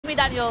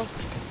Daniel?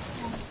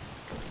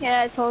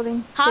 Yeah, it's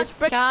holding. How much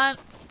brick? Can't.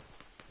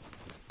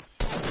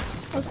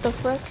 What the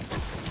frick?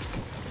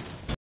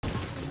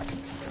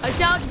 I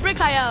see how much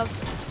brick I have.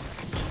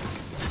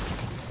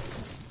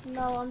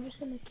 No, I'm just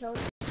gonna kill it.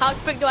 How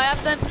much brick do I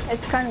have then?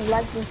 It's kind of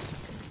laggy.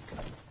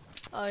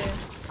 Oh yeah.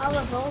 Our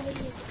revolver.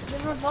 The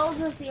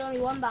revolver is the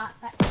only one that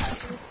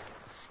affects me.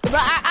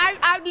 But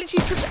I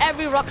literally took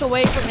every rock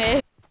away from here.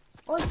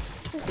 Oh,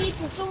 to see if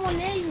there's someone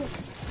near you.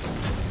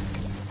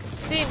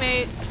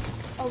 Teammates.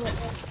 Oh wait,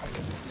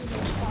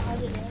 I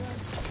didn't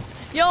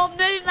realize. Yo, I'm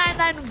nearly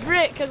 99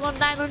 brick. I got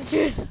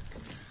 900.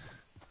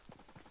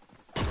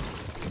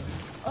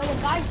 Oh,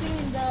 the guy's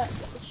doing the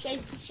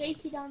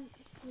shaky dance.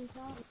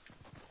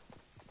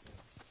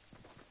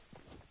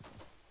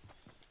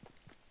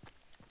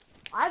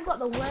 I've got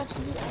the worst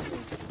loot ever.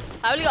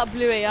 I only got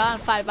blue AR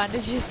and 5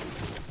 bandages.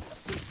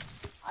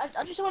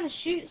 I just want to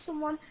shoot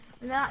someone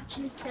and then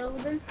actually kill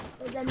them,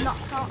 but then not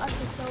count as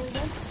to kill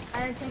them,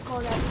 and then take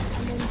all their loot,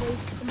 and then they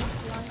come back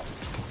to life.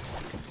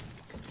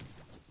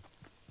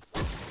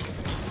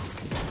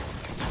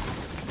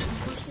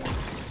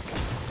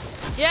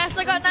 Yes,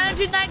 I got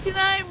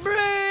 999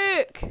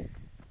 brick.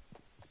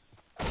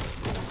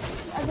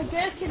 Are the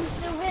gherkins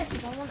still here?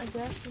 Because I want a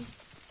gherkin.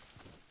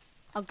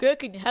 I'm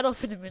gurking your head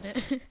off in a minute.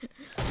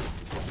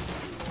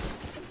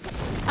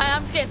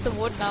 I'm just getting some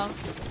wood now.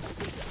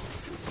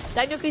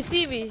 Daniel, can you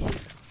see me?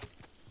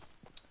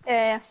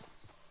 Yeah.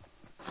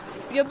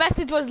 Your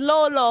message was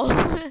Lolo.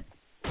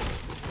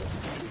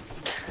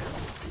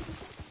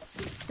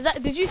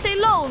 Did you say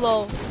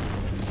Lolo?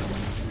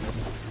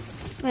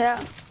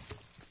 Yeah.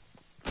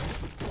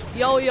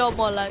 Yo,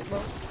 more like,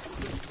 bro.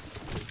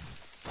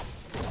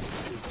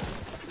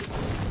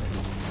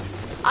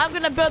 I'm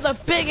gonna build the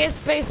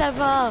biggest base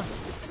ever.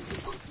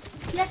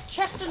 Yes,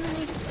 chest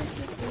underneath.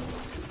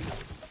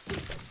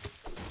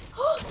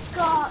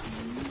 Scar.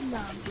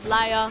 No.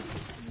 Liar.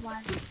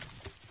 Why?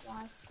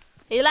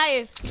 Are you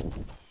lying?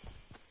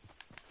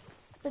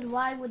 But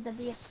why would there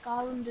be a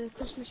scar under a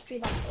Christmas tree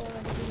that's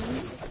already been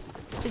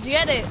used? Did you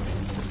get it?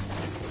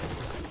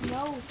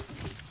 No.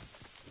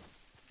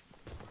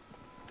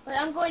 But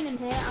I'm going in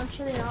here. I'm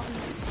chilling out in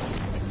here.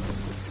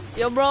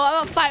 Yo, bro, I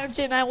got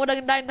 509,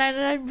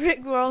 199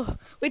 brick, bro.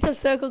 Wait till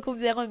circle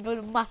comes in, I'm gonna build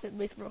a massive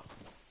base, bro.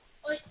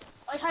 Oi,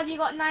 have you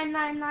got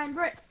 999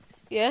 brick?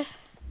 Yeah.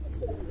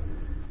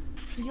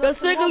 You The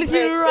circle is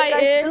right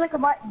here. Build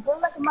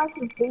like a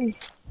massive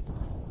base.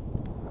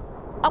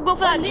 I'm going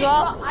for that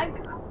drop.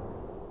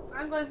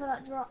 I'm going for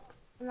that drop.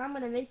 And I'm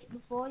gonna make it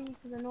before you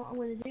because I know what I'm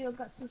gonna do. I've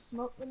got some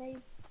smoke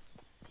grenades.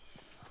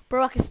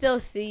 Bro, I can still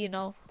see, you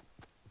know.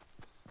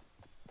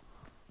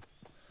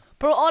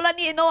 Bro, all I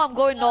need to know, I'm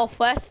going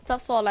northwest.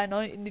 That's all I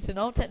need to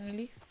know,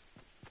 technically.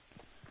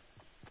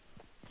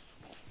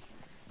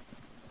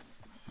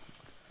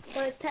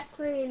 But it's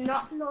technically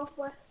not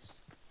northwest.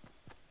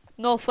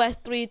 Northwest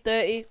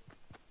 330.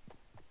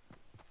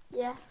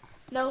 Yeah.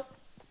 No.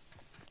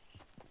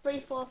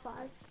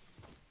 345.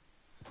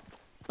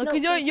 Look,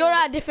 No, you're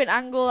at a different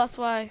angle, that's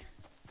why.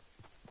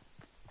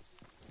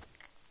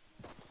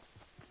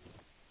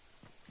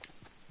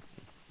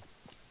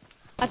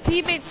 Our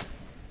teammates,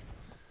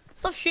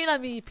 stop shooting at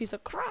me, you piece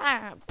of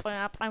crap.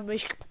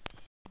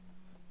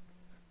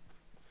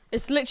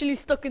 It's literally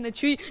stuck in the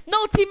tree.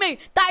 No, teammate,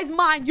 that is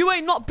mine. You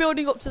ain't not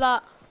building up to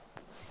that.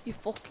 You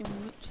fucking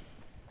bitch.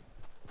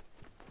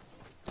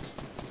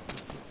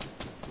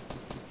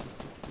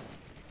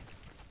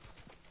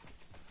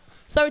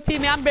 Sorry,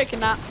 teammate, I'm breaking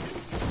that.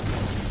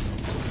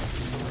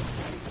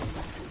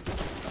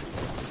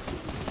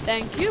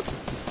 Thank you.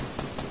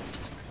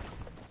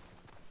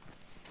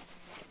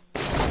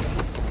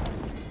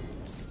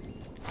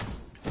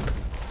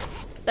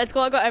 Let's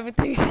go, I got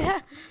everything.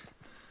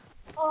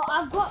 Oh,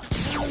 I've got...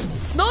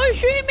 No,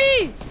 shoot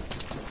me!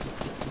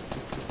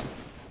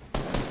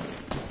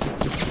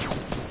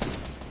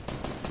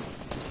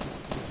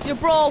 Yo,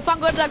 bro,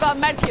 thank God I got a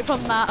medkit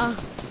from that.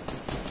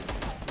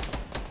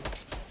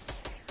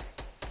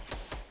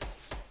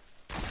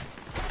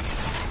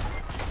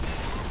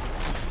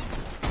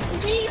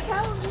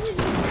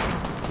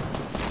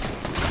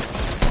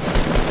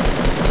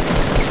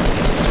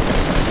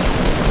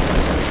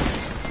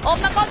 Oh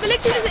my God, they're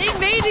literally just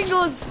invading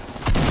us.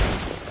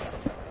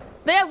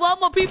 They have one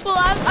more people.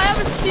 I have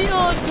a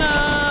shield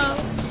now.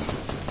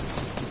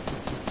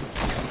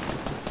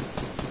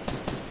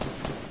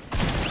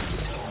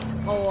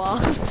 Oh wow.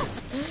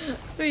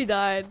 We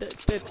died.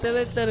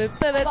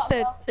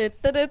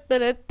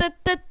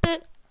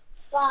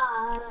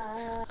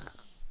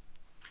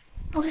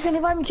 Okay, can you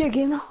invite me to your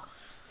game now?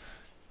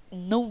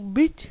 No,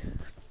 bitch.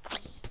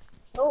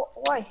 Oh,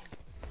 why?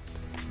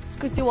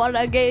 Cause you want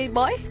a gay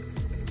boy?